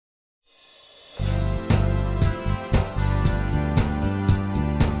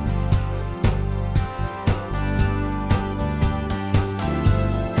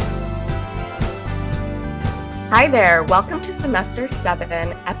Hi there. Welcome to Semester 7,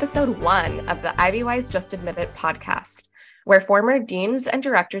 Episode 1 of the IvyWise Just Admitted podcast, where former deans and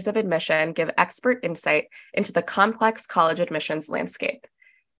directors of admission give expert insight into the complex college admissions landscape.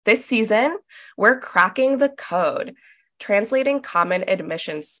 This season, we're cracking the code, translating common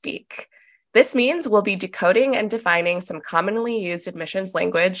admissions speak. This means we'll be decoding and defining some commonly used admissions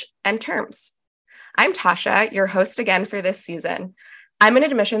language and terms. I'm Tasha, your host again for this season. I'm an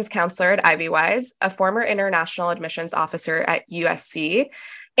admissions counselor at IvyWise, a former international admissions officer at USC,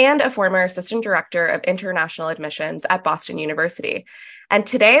 and a former assistant director of international admissions at Boston University. And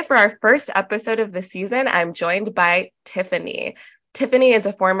today, for our first episode of the season, I'm joined by Tiffany. Tiffany is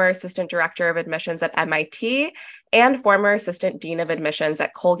a former assistant director of admissions at MIT and former assistant dean of admissions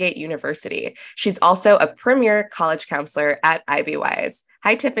at Colgate University. She's also a premier college counselor at IvyWise.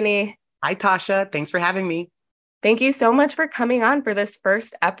 Hi, Tiffany. Hi, Tasha. Thanks for having me. Thank you so much for coming on for this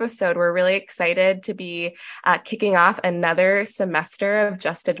first episode. We're really excited to be kicking off another semester of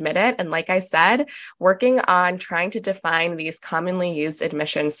Just Admitted. And like I said, working on trying to define these commonly used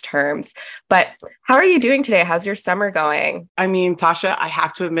admissions terms. But how are you doing today? How's your summer going? I mean, Tasha, I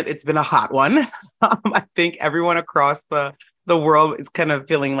have to admit, it's been a hot one. I think everyone across the world is kind of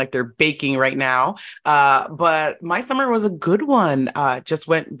feeling like they're baking right now. But my summer was a good one. Just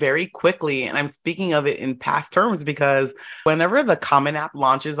went very quickly. And I'm speaking of it in past terms because whenever the Common App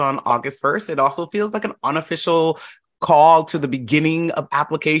launches on August 1st, it also feels like an unofficial call to the beginning of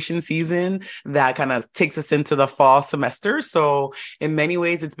application season that kind of takes us into the fall semester. So in many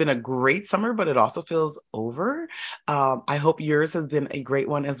ways, it's been a great summer, but it also feels over. I hope yours has been a great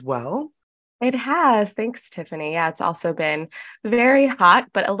one as well. It has. Thanks, Tiffany. Yeah, it's also been very hot,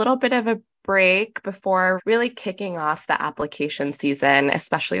 but a little bit of a break before really kicking off the application season,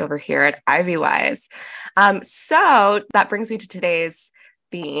 especially over here at IvyWise. So that brings me to today's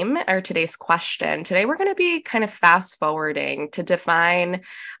theme or today's question. Today, we're going to be kind of fast forwarding to define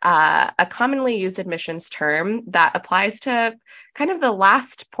a commonly used admissions term that applies to kind of the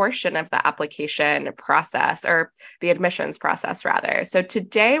last portion of the application process, or the admissions process rather. So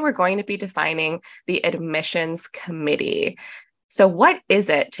today we're going to be defining the admissions committee. So what is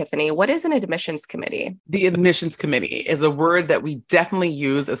it, Tiffany? What is an admissions committee? The admissions committee is a word that we definitely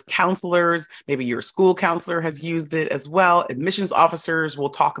use as counselors. Maybe your school counselor has used it as well. Admissions officers will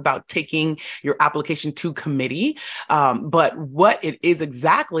talk about taking your application to committee. But what it is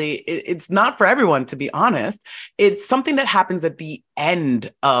exactly, it's not for everyone, to be honest. It's something that happens at the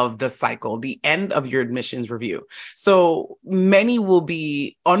end of the cycle, the end of your admissions review. So many will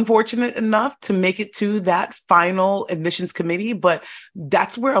be unfortunate enough to make it to that final admissions committee, but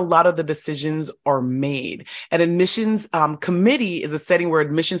that's where a lot of the decisions are made. An admissions committee is a setting where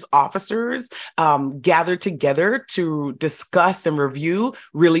admissions officers gather together to discuss and review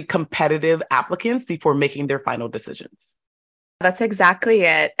really competitive applicants before making their final decisions. That's exactly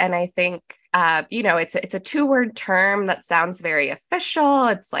it. And I think, it's a two-word term that sounds very official.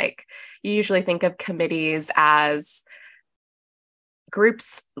 It's like you usually think of committees as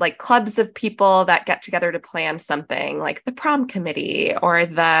groups, like clubs of people that get together to plan something, like the prom committee or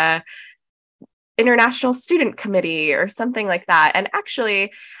the International Student Committee or something like that. And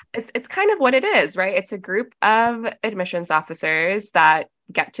actually, it's kind of what it is, right? It's a group of admissions officers that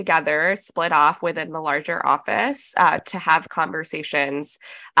get together, split off within the larger office to have conversations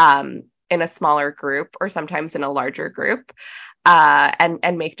in a smaller group or sometimes in a larger group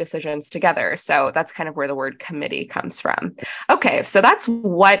and make decisions together. So that's kind of where the word committee comes from. Okay, so that's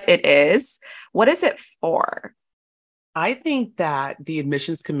what it is. What is it for? I think that the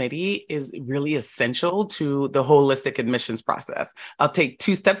admissions committee is really essential to the holistic admissions process. I'll take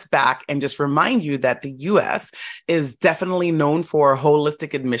two steps back and just remind you that the U.S. is definitely known for a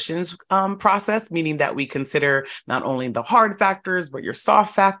holistic admissions process, meaning that we consider not only the hard factors, but your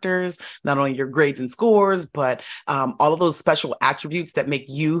soft factors, not only your grades and scores, but all of those special attributes that make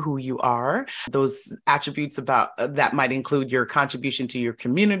you who you are. Those attributes about that might include your contribution to your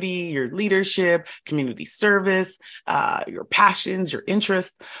community, your leadership, community service, your passions, your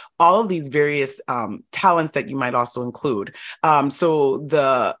interests, all of these various talents that you might also include. So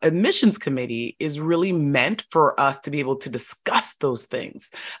the admissions committee is really meant for us to be able to discuss those things.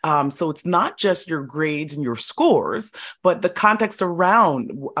 So it's not just your grades and your scores, but the context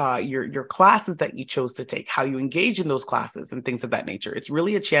around your classes that you chose to take, how you engage in those classes and things of that nature. It's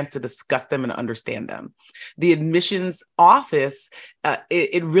really a chance to discuss them and understand them. The admissions office,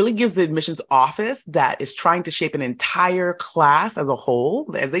 it really gives the admissions office that is trying to shape an entire class as a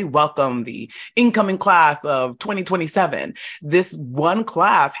whole, as they welcome the incoming class of 2027. This one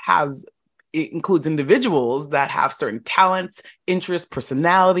class has it includes individuals that have certain talents, interests,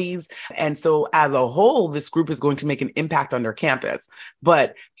 personalities. And so as a whole, this group is going to make an impact on their campus.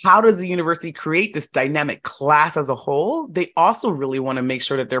 But how does the university create this dynamic class as a whole? They also really want to make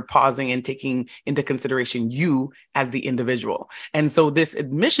sure that they're pausing and taking into consideration you as the individual. And so this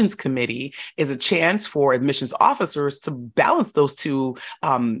admissions committee is a chance for admissions officers to balance those two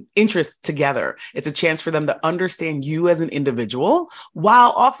interests together. It's a chance for them to understand you as an individual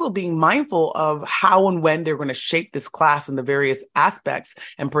while also being mindful of how and when they're going to shape this class and the various aspects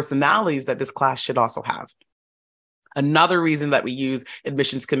and personalities that this class should also have. Another reason that we use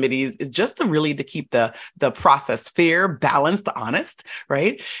admissions committees is just to keep the process fair, balanced, honest,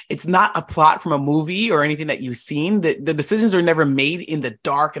 right? It's not a plot from a movie or anything that you've seen. The decisions are never made in the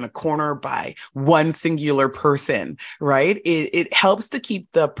dark in a corner by one singular person, right? It helps to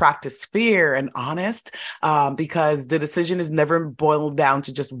keep the practice fair and honest because the decision is never boiled down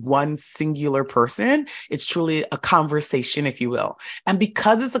to just one singular person. It's truly a conversation, if you will. And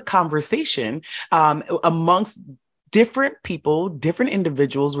because it's a conversation amongst different people, different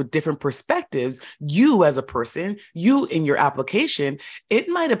individuals with different perspectives, you as a person, you in your application, it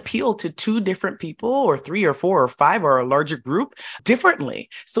might appeal to two different people or three or four or five or a larger group differently.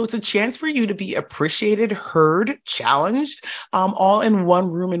 So it's a chance for you to be appreciated, heard, challenged, all in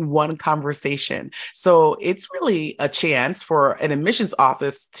one room in one conversation. So it's really a chance for an admissions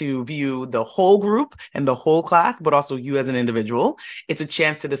office to view the whole group and the whole class, but also you as an individual. It's a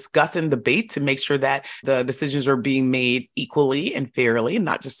chance to discuss and debate to make sure that the decisions are being made equally and fairly,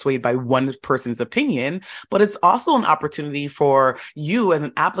 not just swayed by one person's opinion, but it's also an opportunity for you as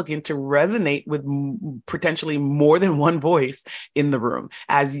an applicant to resonate with potentially more than one voice in the room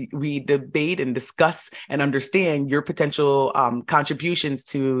as we debate and discuss and understand your potential contributions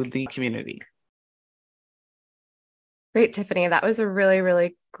to the community. Great, Tiffany. That was a really,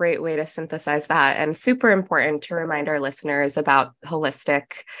 really great way to synthesize that, and super important to remind our listeners about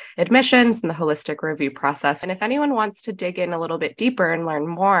holistic admissions and the holistic review process. And if anyone wants to dig in a little bit deeper and learn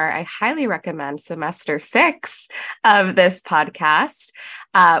more, I highly recommend semester 6 of this podcast,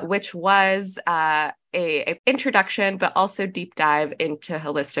 which was a introduction, but also deep dive into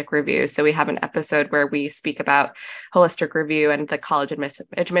holistic review. So we have an episode where we speak about holistic review and the college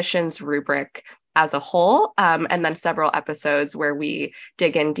admissions rubric as a whole, and then several episodes where we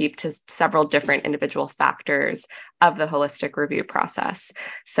dig in deep to several different individual factors of the holistic review process.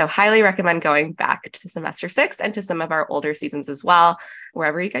 So highly recommend going back to semester 6 and to some of our older seasons as well,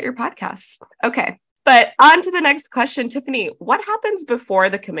 wherever you get your podcasts. Okay. But on to the next question, Tiffany, what happens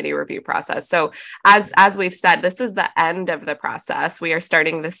before the committee review process? So as we've said, this is the end of the process. We are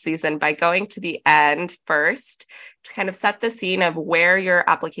starting this season by going to the end first to kind of set the scene of where your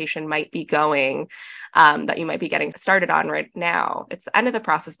application might be going, that you might be getting started on right now. It's the end of the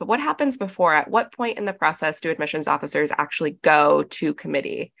process, but what happens before? At what point in the process do admissions officers actually go to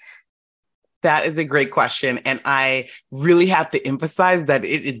committee? That is a great question. And I really have to emphasize that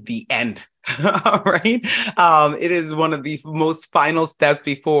it is the end. Right? It is one of the most final steps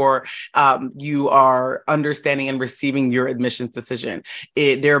before you are understanding and receiving your admissions decision.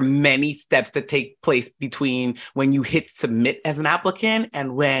 There are many steps that take place between when you hit submit as an applicant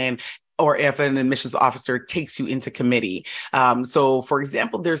and when or if an admissions officer takes you into committee. So for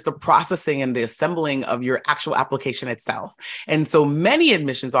example, there's the processing and the assembling of your actual application itself. And so many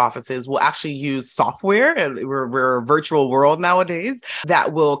admissions offices will actually use software, and we're a virtual world nowadays,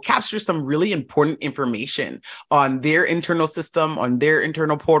 that will capture some really important information on their internal system, on their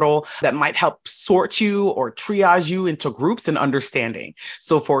internal portal that might help sort you or triage you into groups and understanding.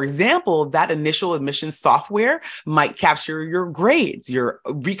 So for example, that initial admissions software might capture your grades,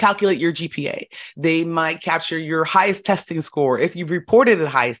 recalculate your GPA. They might capture your highest testing score if you've reported a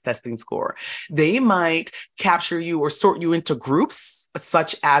highest testing score. They might capture you or sort you into groups,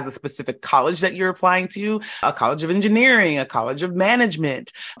 such as a specific college that you're applying to, a college of engineering, a college of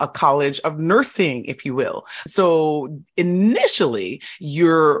management, a college of nursing, if you will. So initially,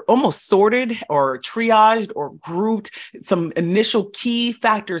 you're almost sorted or triaged or grouped. Some initial key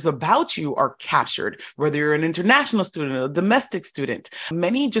factors about you are captured, whether you're an international student, a domestic student.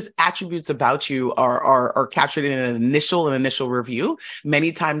 Many just attributes about you are captured in an initial review,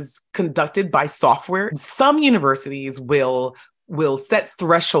 many times conducted by software. Some universities will set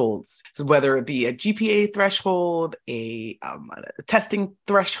thresholds, so whether it be a GPA threshold, a testing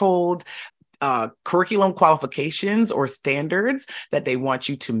threshold, curriculum qualifications or standards that they want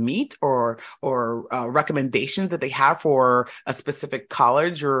you to meet, or recommendations that they have for a specific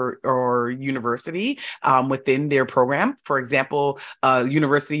college or university within their program. For example, a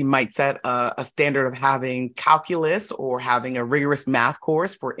university might set a standard of having calculus or having a rigorous math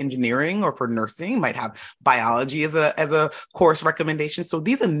course for engineering or for nursing, might have biology as a course recommendation. So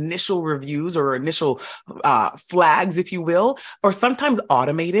these initial reviews or initial flags, if you will, are sometimes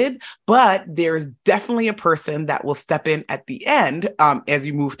automated, but there's definitely a person that will step in at the end as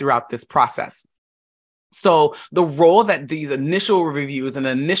you move throughout this process. So the role that these initial reviews and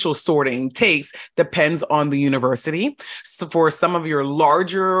initial sorting takes depends on the university. So for some of your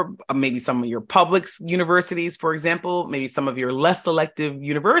larger, maybe some of your public universities, for example, maybe some of your less selective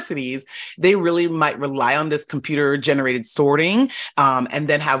universities, they really might rely on this computer generated sorting and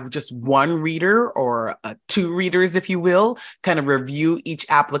then have just one reader or two readers, if you will, kind of review each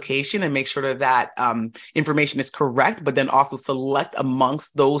application and make sure that information is correct, but then also select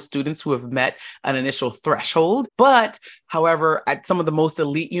amongst those students who have met an initial threshold. But however, at some of the most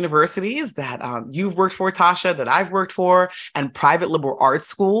elite universities that you've worked for, Tasha, that I've worked for, and private liberal arts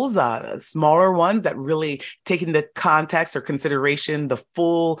schools, smaller ones that really take into context or consideration the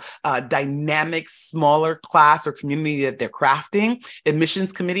full dynamic, smaller class or community that they're crafting,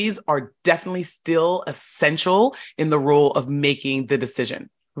 admissions committees are definitely still essential in the role of making the decision.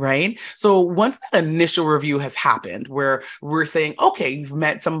 Right. So once that initial review has happened, where we're saying, okay, you've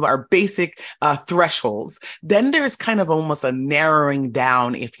met some of our basic thresholds, then there's kind of almost a narrowing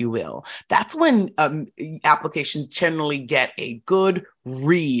down, if you will. That's when applications generally get a good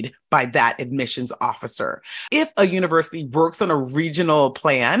read by that admissions officer. If a university works on a regional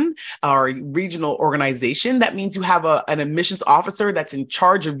plan or regional organization, that means you have an admissions officer that's in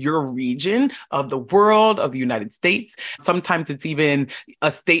charge of your region, of the world, of the United States. Sometimes it's even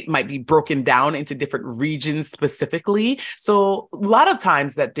a state might be broken down into different regions specifically. So a lot of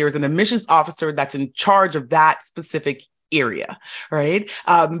times that there's an admissions officer that's in charge of that specific area, right?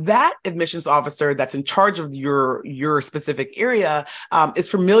 That admissions officer that's in charge of your specific area is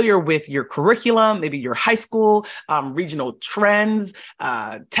familiar with your curriculum, maybe your high school, regional trends,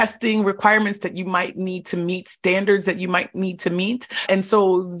 testing requirements that you might need to meet, standards that you might need to meet. And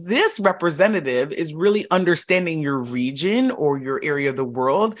so this representative is really understanding your region or your area of the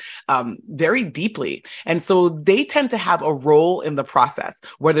world very deeply. And so they tend to have a role in the process,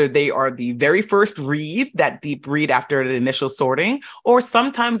 whether they are the very first read, that deep read after the initial sorting, or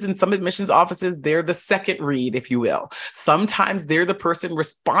sometimes in some admissions offices, they're the second read, if you will. Sometimes they're the person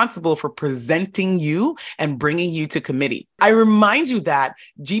responsible for presenting you and bringing you to committee. I remind you that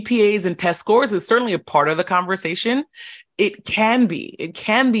GPAs and test scores is certainly a part of the conversation. It can be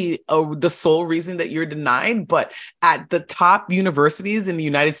the sole reason that you're denied, but at the top universities in the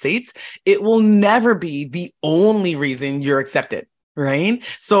United States, it will never be the only reason you're accepted. Right?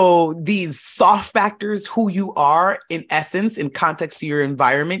 So these soft factors, who you are in essence, in context to your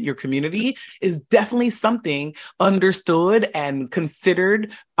environment, your community, is definitely something understood and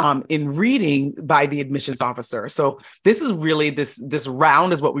considered in reading by the admissions officer. So this is really this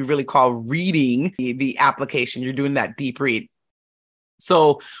round is what we really call reading the application. You're doing that deep read.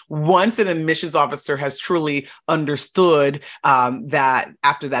 So once an admissions officer has truly understood that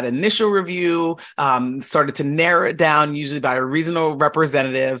after that initial review, started to narrow it down, usually by a regional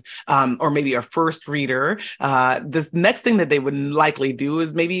representative or maybe a first reader, the next thing that they would likely do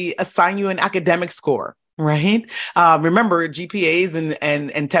is maybe assign you an academic score. Right. Remember, GPAs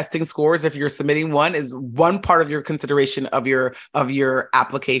and testing scores, if you're submitting one, is one part of your consideration of your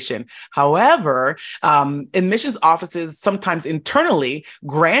application. However, admissions offices sometimes internally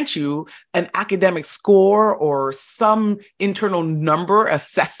grant you an academic score or some internal number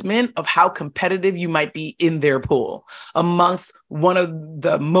assessment of how competitive you might be in their pool amongst one of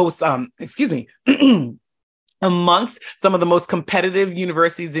the most, amongst some of the most competitive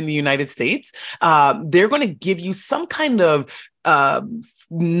universities in the United States. They're going to give you some kind of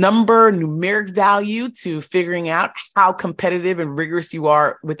numeric value to figuring out how competitive and rigorous you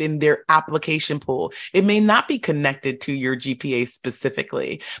are within their application pool. It may not be connected to your GPA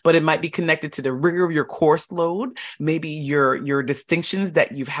specifically, but it might be connected to the rigor of your course load, maybe your distinctions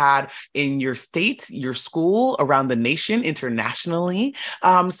that you've had in your state, your school, around the nation, internationally.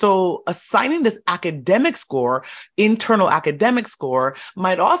 So assigning this academic score, internal academic score,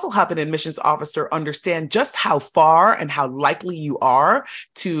 might also help an admissions officer understand just how far and how likely you are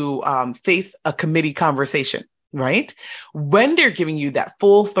to face a committee conversation. right? When they're giving you that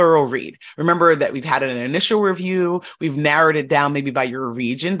full thorough read, remember that we've had an initial review, we've narrowed it down maybe by your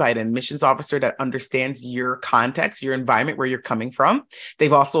region, by an admissions officer that understands your context, your environment, where you're coming from.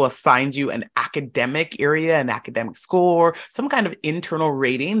 They've also assigned you an academic area, an academic score, some kind of internal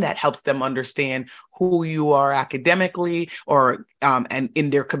rating that helps them understand who you are academically or and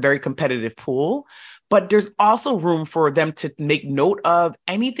in their very competitive pool. But there's also room for them to make note of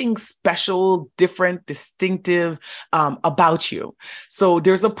anything special, different, distinctive about you. So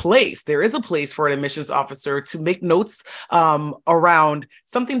there is a place for an admissions officer to make notes around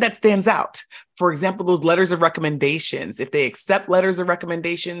something that stands out. For example, those letters of recommendations. If they accept letters of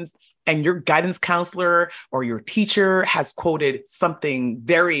recommendations and your guidance counselor or your teacher has quoted something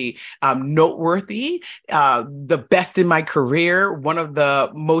very noteworthy, the best in my career, one of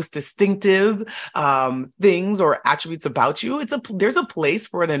the most distinctive things or attributes about you, there's a place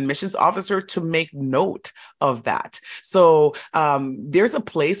for an admissions officer to make note of that. So there's a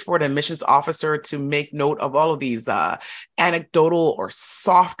place for an admissions officer to make note of all of these anecdotal or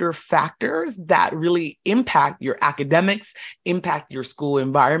softer factors that really impact your academics, impact your school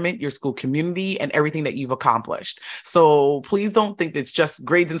environment, your school community, and everything that you've accomplished. So please don't think it's just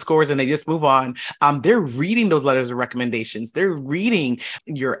grades and scores and they just move on. They're reading those letters of recommendations. They're reading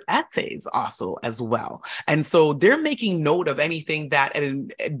your essays also as well. And so they're making note of anything that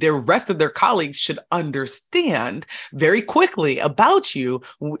the rest of their colleagues should understand very quickly about you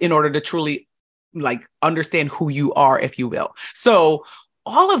in order to truly understand who you are, if you will. So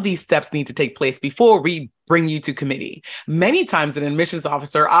all of these steps need to take place before we bring you to committee. Many times an admissions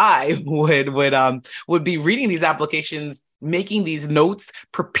officer, I would be reading these applications, making these notes,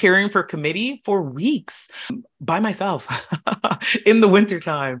 preparing for committee for weeks by myself in the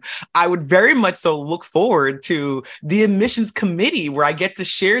wintertime. I would very much so look forward to the admissions committee where I get to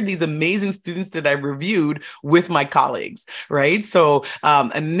share these amazing students that I reviewed with my colleagues, right? So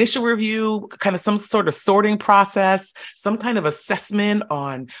initial review, kind of some sort of sorting process, some kind of assessment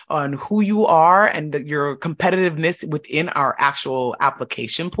on who you are and your competitiveness within our actual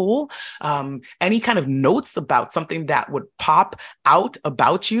application pool. Any kind of notes about something that would pop out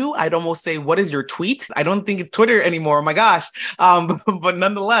about you. I'd almost say, what is your tweet? I don't think it's Twitter anymore. Oh my gosh. But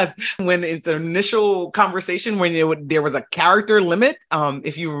nonetheless, when it's an initial conversation, when there was a character limit,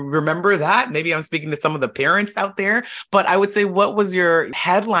 if you remember that, maybe I'm speaking to some of the parents out there, but I would say, what was your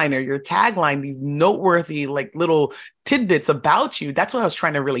headline or your tagline, these noteworthy, little tidbits about you? That's what I was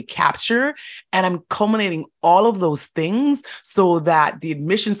trying to really capture. And I'm culminating all of those things so that the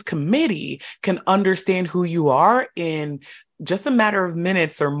admissions committee can understand who you are in just a matter of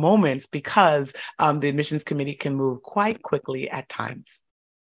minutes or moments, because the admissions committee can move quite quickly at times.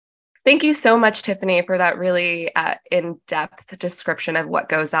 Thank you so much, Tiffany, for that really in-depth description of what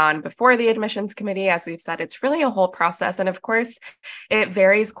goes on before the admissions committee. As we've said, it's really a whole process. And of course, it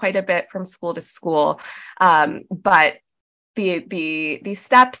varies quite a bit from school to school. But the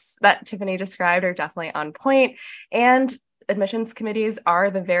steps that Tiffany described are definitely on point. And admissions committees are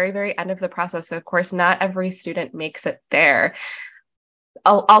the very, very end of the process. So of course, not every student makes it there.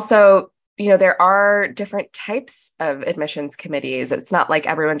 Also, there are different types of admissions committees. It's not like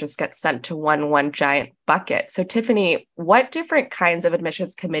everyone just gets sent to one giant bucket. So Tiffany, what different kinds of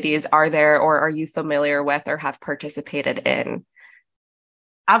admissions committees are there, or are you familiar with or have participated in?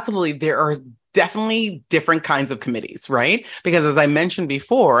 Absolutely. There are definitely different kinds of committees, right? Because as I mentioned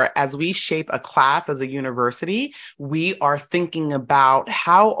before, as we shape a class as a university, we are thinking about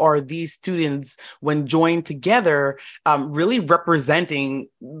how are these students, when joined together, really representing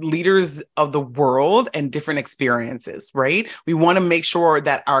leaders of the world and different experiences, right? We want to make sure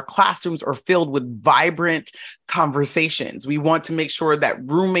that our classrooms are filled with vibrant conversations. We want to make sure that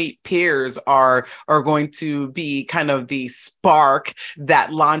roommate peers are going to be kind of the spark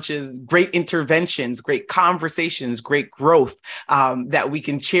that launches great interventions, great conversations, great growth that we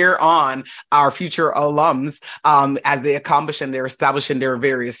can cheer on our future alums as they accomplish and they're established in their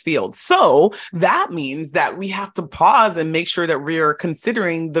various fields. So that means that we have to pause and make sure that we are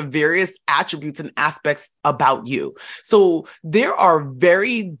considering the various attributes and aspects about you. So there are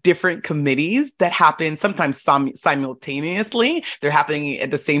very different committees that happen sometimes simultaneously. They're happening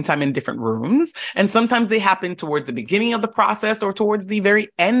at the same time in different rooms. And sometimes they happen towards the beginning of the process or towards the very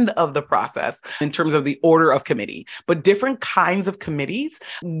end of the process in terms of the order of committee. But different kinds of committees.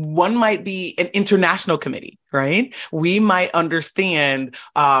 One might be an international committee, right? We might understand,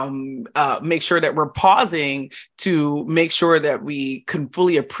 make sure that we're pausing to make sure that we can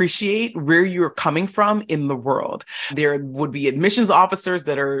fully appreciate where you're coming from in the world. There would be admissions officers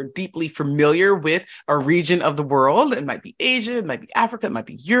that are deeply familiar with a region region of the world. It might be Asia, it might be Africa, it might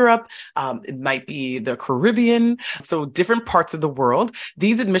be Europe, it might be the Caribbean. So different parts of the world.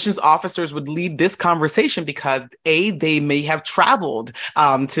 These admissions officers would lead this conversation because they may have traveled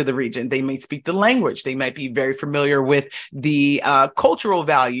to the region. They may speak the language. They might be very familiar with the cultural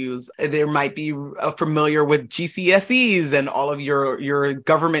values. They might be familiar with GCSEs and all of your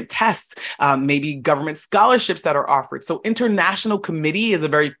government tests, maybe government scholarships that are offered. So international committee is a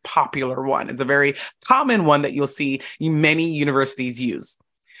very popular one. It's a very common one that you'll see many universities use.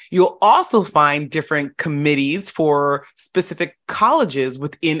 You'll also find different committees for specific colleges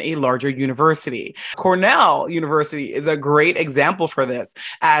within a larger university. Cornell University is a great example for this,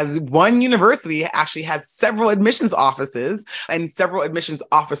 as one university actually has several admissions offices and several admissions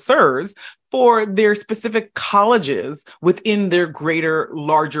officers for their specific colleges within their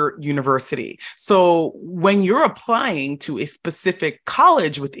larger university. So when you're applying to a specific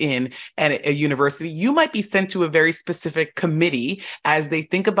college within a university, you might be sent to a very specific committee as they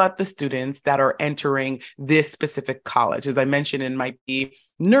think about the students that are entering this specific college. As I mentioned, it might be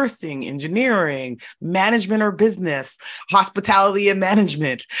nursing, engineering, management or business, hospitality and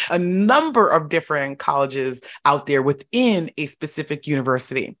management, a number of different colleges out there within a specific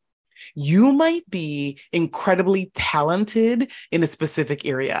university. You might be incredibly talented in a specific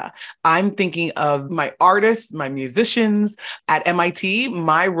area. I'm thinking of my artists, my musicians at MIT.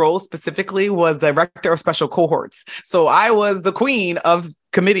 My role specifically was director of special cohorts. So I was the queen of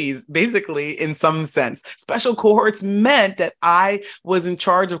committees, basically, in some sense. Special cohorts meant that I was in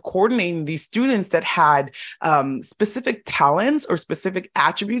charge of coordinating these students that had specific talents or specific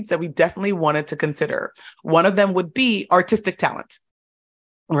attributes that we definitely wanted to consider. One of them would be artistic talent.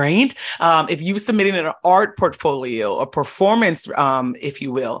 Right? If you submitted an art portfolio, a performance, if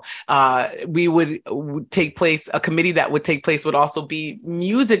you will, would take place, a committee that would take place would also be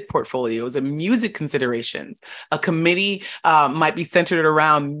music portfolios and music considerations. A committee might be centered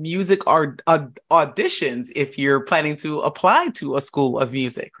around music auditions if you're planning to apply to a school of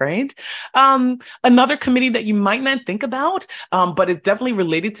music, right? Another committee that you might not think about, but is definitely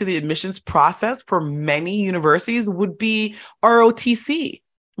related to the admissions process for many universities would be ROTC.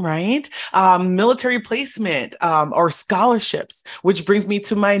 Right? Military placement or scholarships, which brings me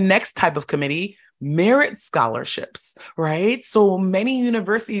to my next type of committee, merit scholarships, right? So many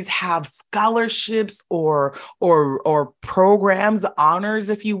universities have scholarships or programs, honors,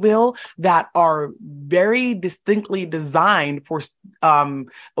 if you will, that are very distinctly designed for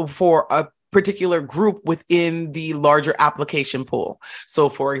a particular group within the larger application pool. So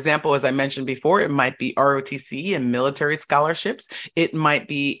for example, as I mentioned before, it might be ROTC and military scholarships. It might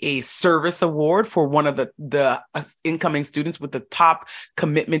be a service award for one of the incoming students with the top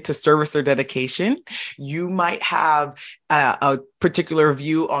commitment to service or dedication. You might have a particular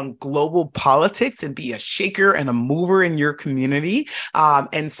view on global politics and be a shaker and a mover in your community.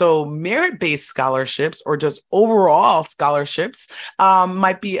 And so merit-based scholarships or just overall scholarships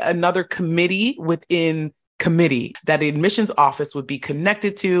might be another committee within committee that the admissions office would be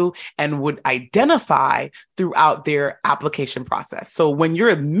connected to and would identify throughout their application process. So when you're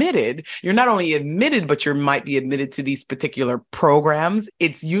admitted, you're not only admitted, but you might be admitted to these particular programs.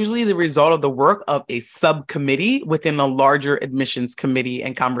 It's usually the result of the work of a subcommittee within a larger admissions committee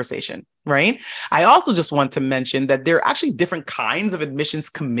and conversation. Right. I also just want to mention that there are actually different kinds of admissions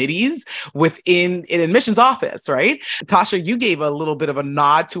committees within an admissions office. Right. Tasha, you gave a little bit of a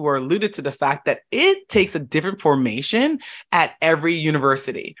nod to or alluded to the fact that it takes a different formation at every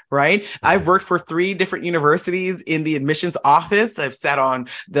university. Right. I've worked for 3 different universities in the admissions office. I've sat on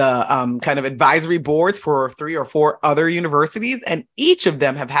the kind of advisory boards for 3 or 4 other universities, and each of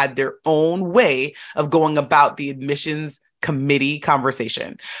them have had their own way of going about the admissions committee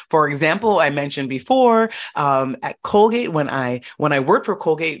conversation. For example, I mentioned before at Colgate, when I worked for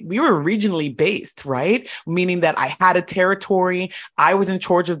Colgate, we were regionally based, right? Meaning that I had a territory. I was in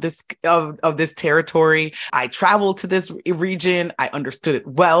charge of this territory. I traveled to this region. I understood it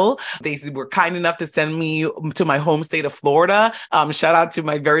well. They were kind enough to send me to my home state of Florida. Shout out to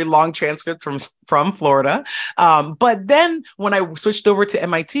my very long transcript from Florida. But then when I switched over to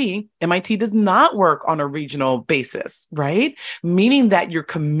MIT does not work on a regional basis, right? Meaning that your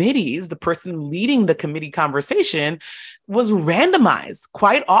committees, the person leading the committee conversation, was randomized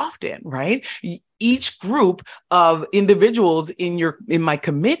quite often, right? Each group of individuals in my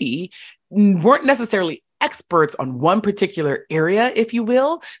committee weren't necessarily experts on one particular area, if you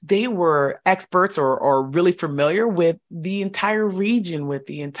will. They were experts or really familiar with the entire region, with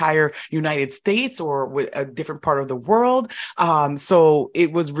the entire United States or with a different part of the world. So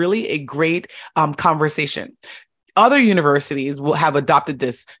it was really a great conversation. Other universities will have adopted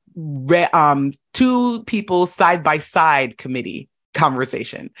this two people side by side committee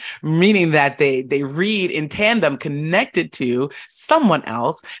conversation, meaning that they read in tandem connected to someone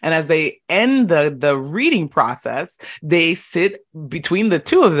else. And as they end the reading process, they sit between the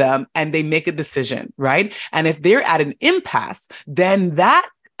two of them and they make a decision, right? And if they're at an impasse, then that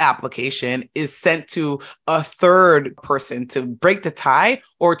application is sent to a third person to break the tie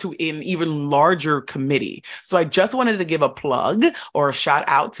or to an even larger committee. So I just wanted to give a plug or a shout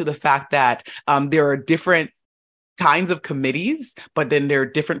out to the fact that there are different kinds of committees, but then there are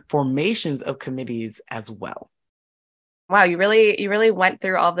different formations of committees as well. Wow, you really went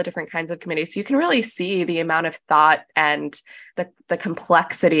through all the different kinds of committees. So you can really see the amount of thought and the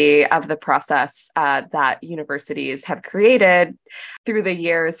complexity of the process that universities have created through the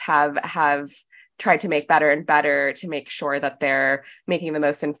years, have tried to make better and better to make sure that they're making the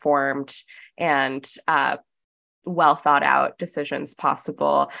most informed and well thought out decisions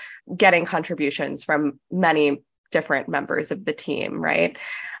possible, getting contributions from many different members of the team, right?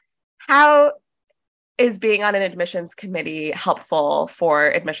 How is being on an admissions committee helpful for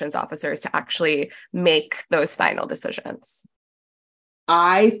admissions officers to actually make those final decisions?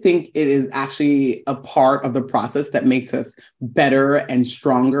 I think it is actually a part of the process that makes us better and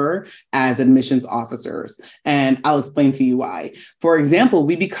stronger as admissions officers. And I'll explain to you why. For example,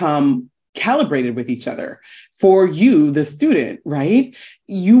 we become calibrated with each other. For you, the student, right?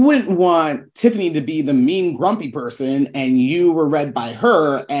 You wouldn't want Tiffany to be the mean, grumpy person and you were read by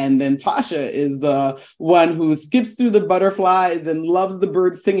her. And then Tasha is the one who skips through the butterflies and loves the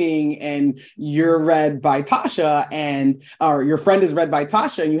birds singing. And you're read by Tasha or your friend is read by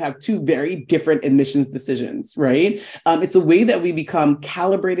Tasha, and you have two very different admissions decisions, right? It's a way that we become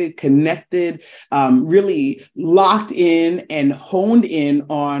calibrated, connected, really locked in and honed in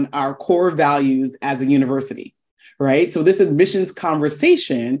on our core values as a university. Right. So this admissions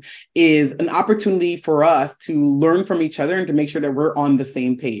conversation is an opportunity for us to learn from each other and to make sure that we're on the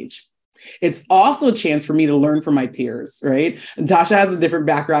same page. It's also a chance for me to learn from my peers, right? And Tasha has a different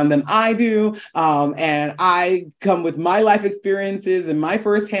background than I do. And I come with my life experiences and my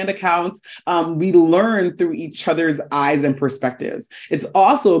firsthand accounts. We learn through each other's eyes and perspectives. It's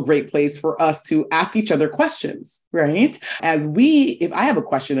also a great place for us to ask each other questions, right? If I have a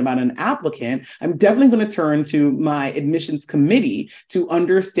question about an applicant, I'm definitely going to turn to my admissions committee to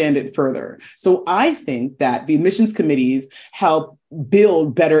understand it further. So I think that the admissions committees help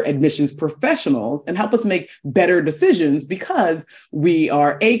build better admissions professionals and help us make better decisions because we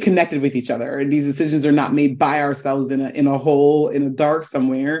are connected with each other. And these decisions are not made by ourselves in a hole, in a dark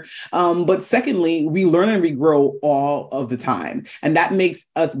somewhere. But secondly, we learn and we grow all of the time. And that makes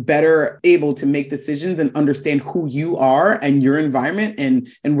us better able to make decisions and understand who you are and your environment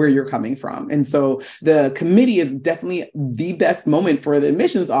and where you're coming from. And so the committee is definitely the best moment for the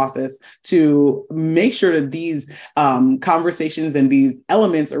admissions office to make sure that these conversations and these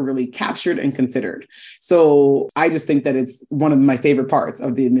elements are really captured and considered. So I just think that it's one of my favorite parts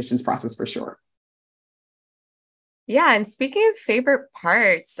of the admissions process for sure. Yeah. And speaking of favorite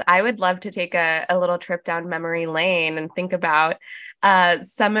parts, I would love to take a little trip down memory lane and think about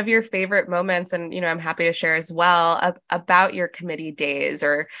some of your favorite moments. And, I'm happy to share as well about your committee days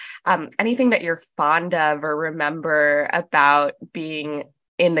or anything that you're fond of or remember about being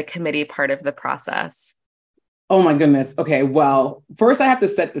in the committee part of the process. Oh my goodness. Okay. Well, first I have to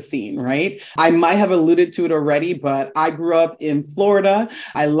set the scene, right? I might have alluded to it already, but I grew up in Florida.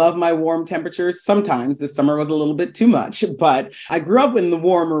 I love my warm temperatures. Sometimes this summer was a little bit too much, but I grew up in the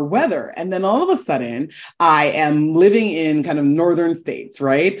warmer weather. And then all of a sudden I am living in kind of northern states,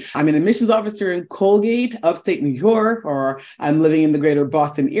 right? I'm an admissions officer in Colgate, upstate New York, or I'm living in the greater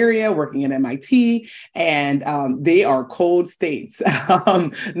Boston area, working at MIT, and they are cold states.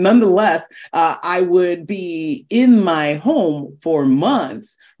 Nonetheless, I would be in my home for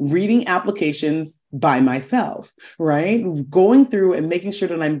months, reading applications by myself, right? Going through and making sure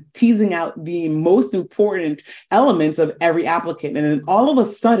that I'm teasing out the most important elements of every applicant. And then all of a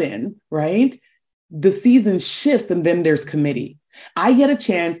sudden, right, the season shifts and then there's committee. I get a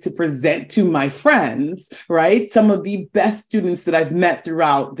chance to present to my friends, right, some of the best students that I've met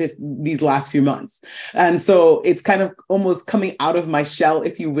throughout these last few months. And so it's kind of almost coming out of my shell,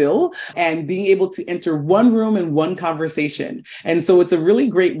 if you will, and being able to enter one room and one conversation. And so it's a really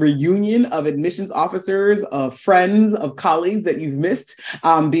great reunion of admissions officers, of friends, of colleagues that you've missed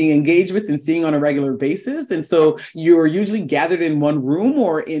being engaged with and seeing on a regular basis. And so you're usually gathered in one room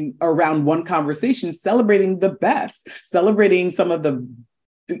or in around one conversation, celebrating the best, celebrating some of the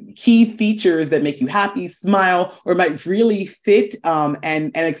key features that make you happy, smile, or might really fit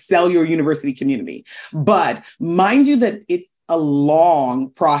and excel your university community. But mind you that it's a long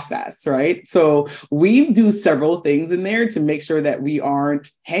process, right? So we do several things in there to make sure that we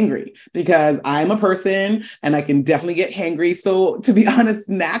aren't hangry, because I'm a person and I can definitely get hangry. So to be honest,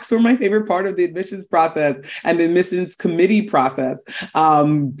 snacks were my favorite part of the admissions process and the admissions committee process.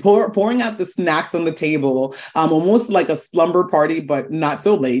 Pouring out the snacks on the table, almost like a slumber party, but not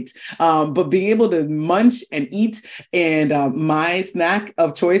so late. But being able to munch and eat. And my snack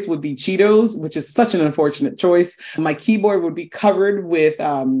of choice would be Cheetos, which is such an unfortunate choice. My keyboard would be covered with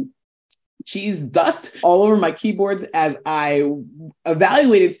cheese dust all over my keyboards as I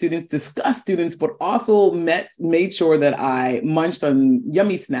evaluated students, discussed students, but also made sure that I munched on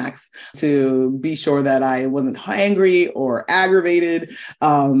yummy snacks to be sure that I wasn't hangry or aggravated.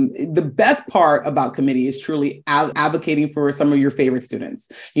 The best part about committee is truly advocating for some of your favorite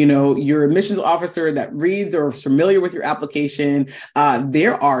students. You know, your admissions officer that reads or is familiar with your application.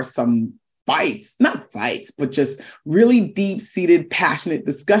 There are some not fights, but just really deep-seated, passionate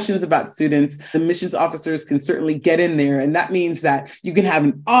discussions about students. The admissions officers can certainly get in there. And that means that you can have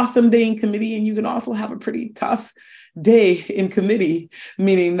an awesome day in committee and you can also have a pretty tough day in committee,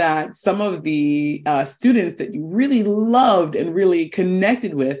 meaning that some of the students that you really loved and really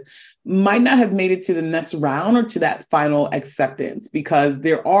connected with might not have made it to the next round or to that final acceptance, because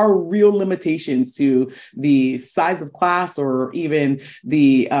there are real limitations to the size of class or even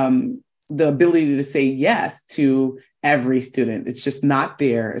the ability to say yes to every student. It's just not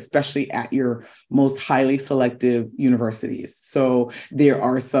there, especially at your most highly selective universities. So there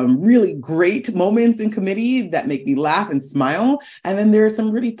are some really great moments in committee that make me laugh and smile. And then there are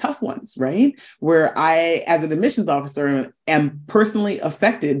some really tough ones, right? Where I, as an admissions officer, am personally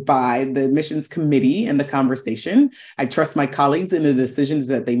affected by the admissions committee and the conversation. I trust my colleagues in the decisions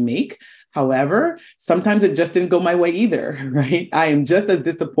that they make. However, sometimes it just didn't go my way either, right? I am just as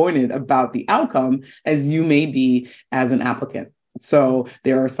disappointed about the outcome as you may be as an applicant. So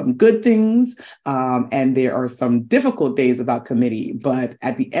there are some good things and there are some difficult days about committee, but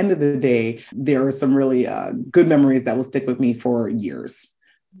at the end of the day, there are some really good memories that will stick with me for years.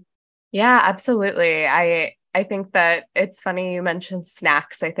 Yeah, absolutely. I think that it's funny you mentioned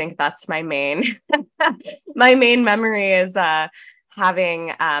snacks. I think that's my main memory is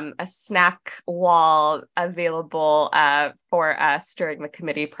having a snack wall available for us during the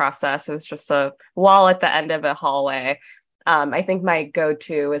committee process. It was just a wall at the end of a hallway. I think my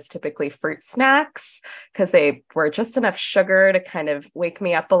go-to is typically fruit snacks because they were just enough sugar to kind of wake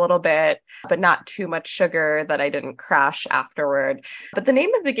me up a little bit, but not too much sugar that I didn't crash afterward. But the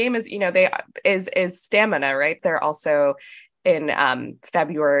name of the game is, is stamina, right? They're also in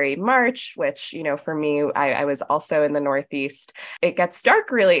February, March, which, for me, I was also in the Northeast. It gets dark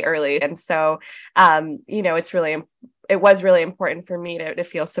really early. And so, it was really important for me to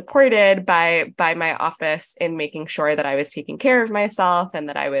feel supported by my office in making sure that I was taking care of myself and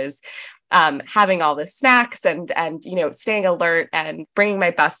that I was having all the snacks and staying alert and bringing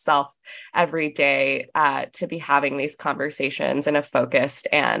my best self every day to be having these conversations in a focused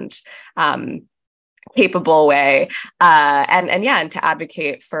and capable way, and to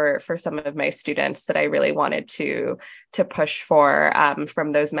advocate for some of my students that I really wanted to push for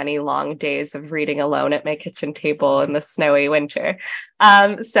from those many long days of reading alone at my kitchen table in the snowy winter.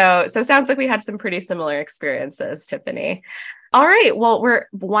 So sounds like we had some pretty similar experiences, Tiffany. All right. Well, we're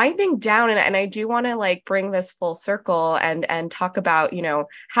winding down and I do want to bring this full circle and talk about,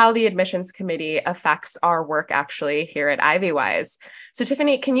 how the admissions committee affects our work actually here at IvyWise. So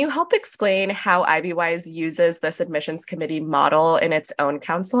Tiffany, can you help explain how IvyWise uses this admissions committee model in its own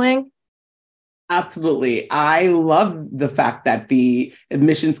counseling? Absolutely. I love the fact that the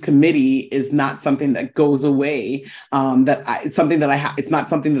admissions committee is not something that goes away. It's not something that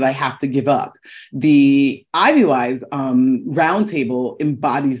I have to give up. The IvyWise roundtable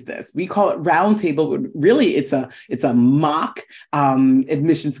embodies this. We call it roundtable, but really it's a mock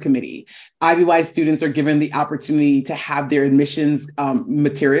admissions committee. IvyWise students are given the opportunity to have their admissions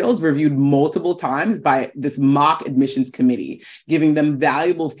materials reviewed multiple times by this mock admissions committee, giving them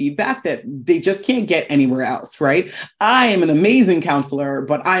valuable feedback that they just can't get anywhere else, right? I am an amazing counselor,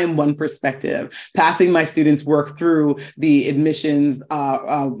 but I am one perspective. Passing my students' work through the admissions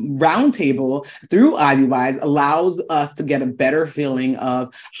roundtable through IvyWise allows us to get a better feeling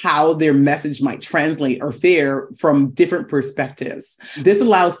of how their message might translate or fare from different perspectives. This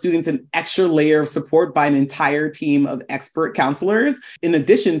allows students an extra layer of support by an entire team of expert counselors, in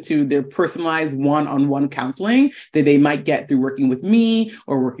addition to their personalized one-on-one counseling that they might get through working with me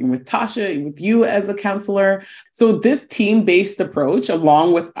or working with Tasha, with you, you as a counselor. So this team-based approach,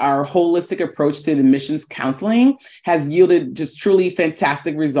 along with our holistic approach to admissions counseling, has yielded just truly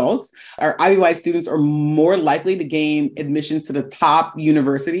fantastic results. Our IvyWise students are more likely to gain admissions to the top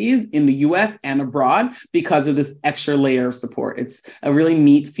universities in the US and abroad because of this extra layer of support. It's a really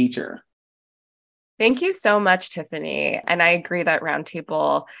neat feature. Thank you so much, Tiffany. And I agree that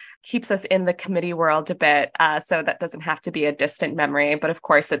Roundtable keeps us in the committee world a bit, so that doesn't have to be a distant memory. But of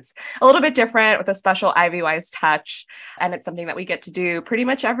course, it's a little bit different with a special IvyWise touch. And it's something that we get to do pretty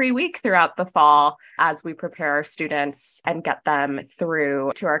much every week throughout the fall as we prepare our students and get them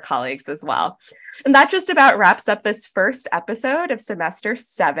through to our colleagues as well. And that just about wraps up this first episode of semester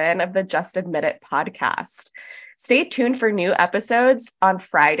 7 of the Just Admit It podcast. Stay tuned for new episodes on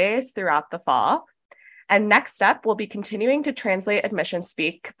Fridays throughout the fall. And next up, we'll be continuing to translate admission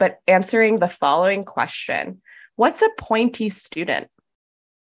speak, but answering the following question: what's a pointy student?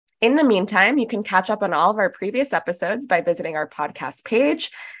 In the meantime, you can catch up on all of our previous episodes by visiting our podcast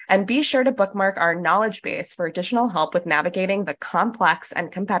page, and be sure to bookmark our knowledge base for additional help with navigating the complex and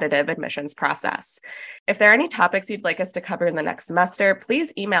competitive admissions process. If there are any topics you'd like us to cover in the next semester,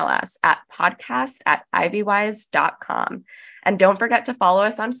 please email us at podcast@ivywise.com. And don't forget to follow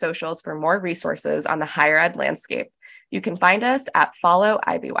us on socials for more resources on the higher ed landscape. You can find us at Follow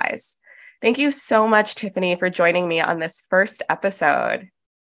IvyWise. Thank you so much, Tiffany, for joining me on this first episode.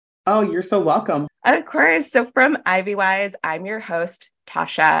 Oh, you're so welcome. Of course. So from IvyWise, I'm your host,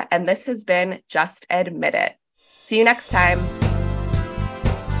 Tasha, and this has been Just Admit It. See you next time.